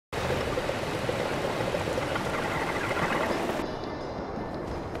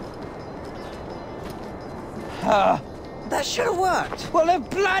That should have worked. Well, it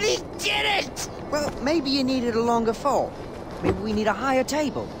bloody did it! Well, maybe you needed a longer fall. Maybe we need a higher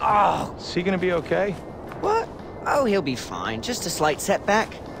table. Oh, Is he gonna be okay? What? Oh, he'll be fine. Just a slight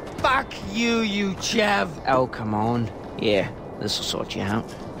setback. fuck you, you chav. Oh, come on. Yeah, this'll sort you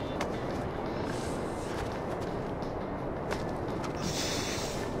out.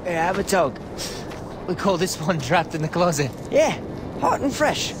 Yeah, have a tug. We call this one trapped in the closet. Yeah, hot and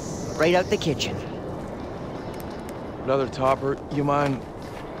fresh. Right out the kitchen. Brother Topper, you mind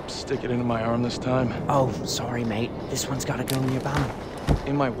stick it into my arm this time? Oh, sorry, mate. This one's gotta go in your bum.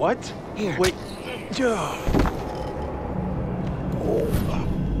 In my what? Here. Wait.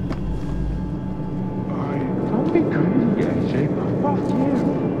 Don't be crazy, AJ. Fuck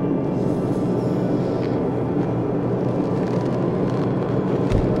you.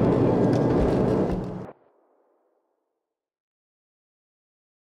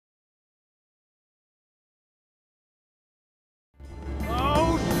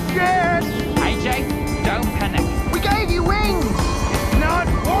 Oh shit! AJ, don't panic. We gave you wings! It's not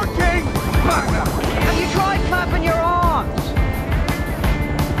working! Have you tried clapping your arms?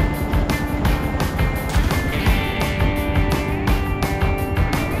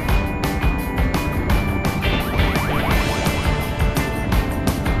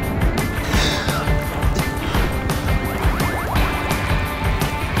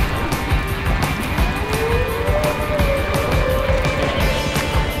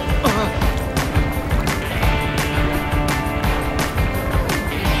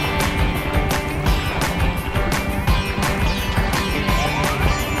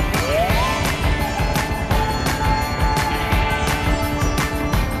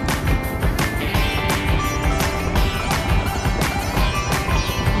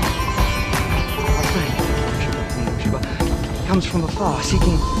 Comes from afar,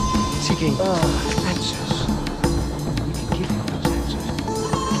 seeking answers. We can give him those answers.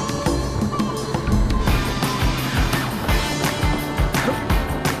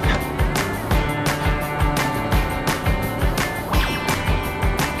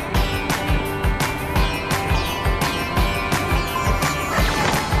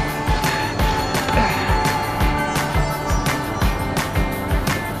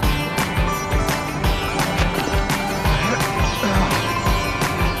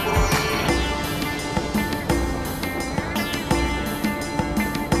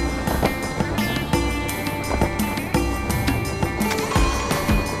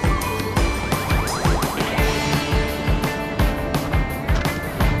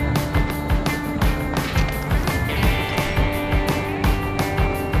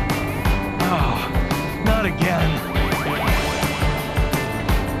 Not again.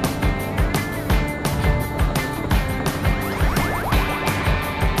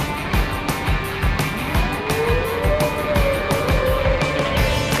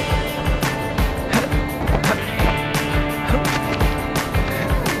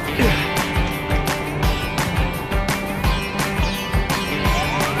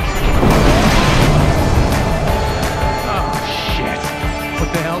 Oh shit.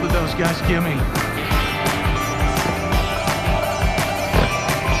 What the hell did those guys give me?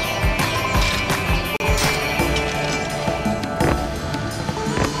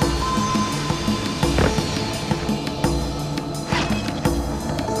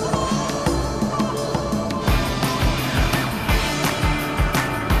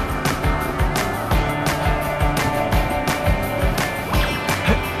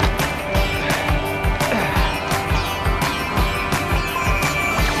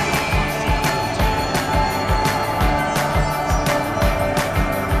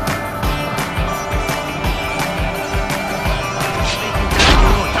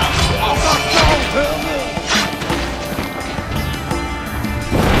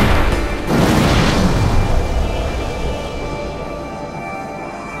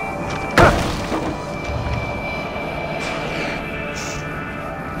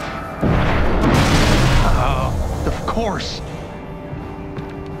 Of course.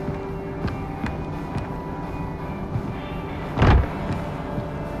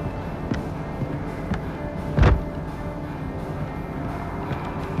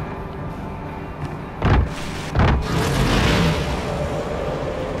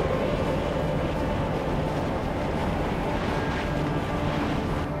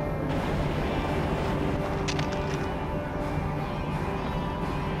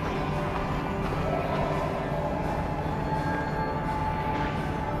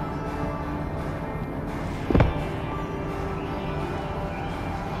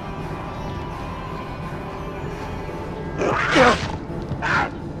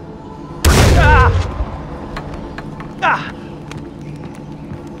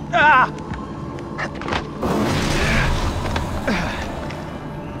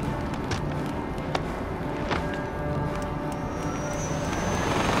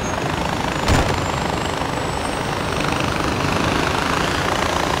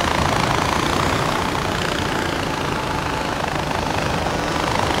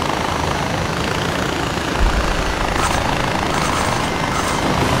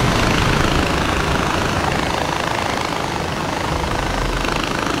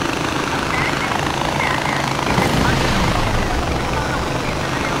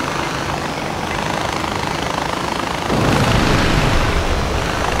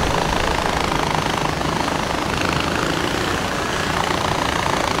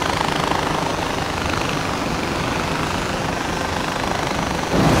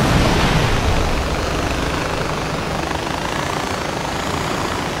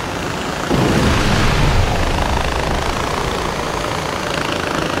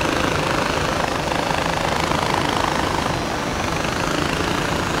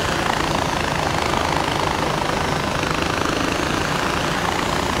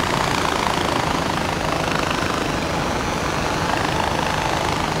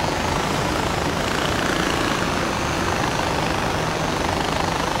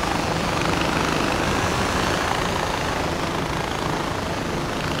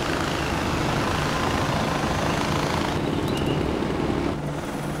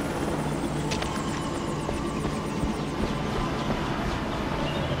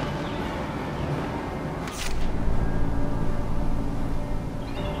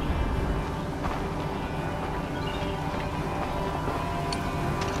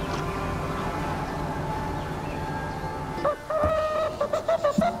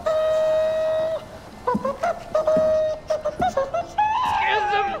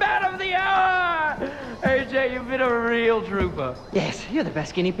 real trooper. Yes, you're the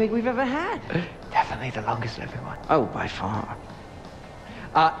best guinea pig we've ever had. Definitely the longest living one. Oh, by far.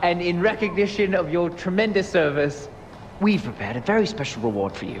 And in recognition of your tremendous service, We've prepared a very special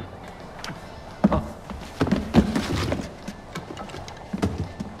reward for you.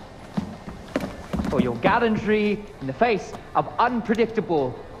 for your gallantry in the face of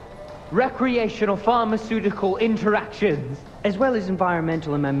unpredictable recreational pharmaceutical interactions, As well as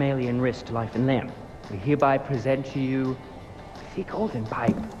environmental and mammalian risk to life and limb. we hereby present to you the golden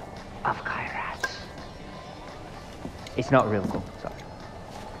pipe of Kairat. It's not real gold, sorry.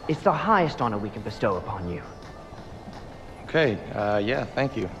 It's the highest honor we can bestow upon you. Okay, yeah,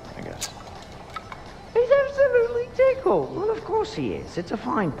 thank you, I guess. He's absolutely tickled. Well, of course he is. It's a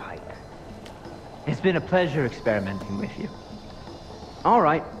fine pipe. It's been a pleasure experimenting with you. All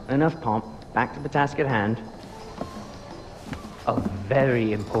right, enough pomp. Back to the task at hand. A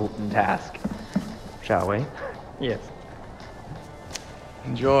very important task. Shall we? Yes.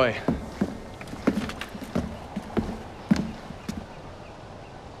 Enjoy.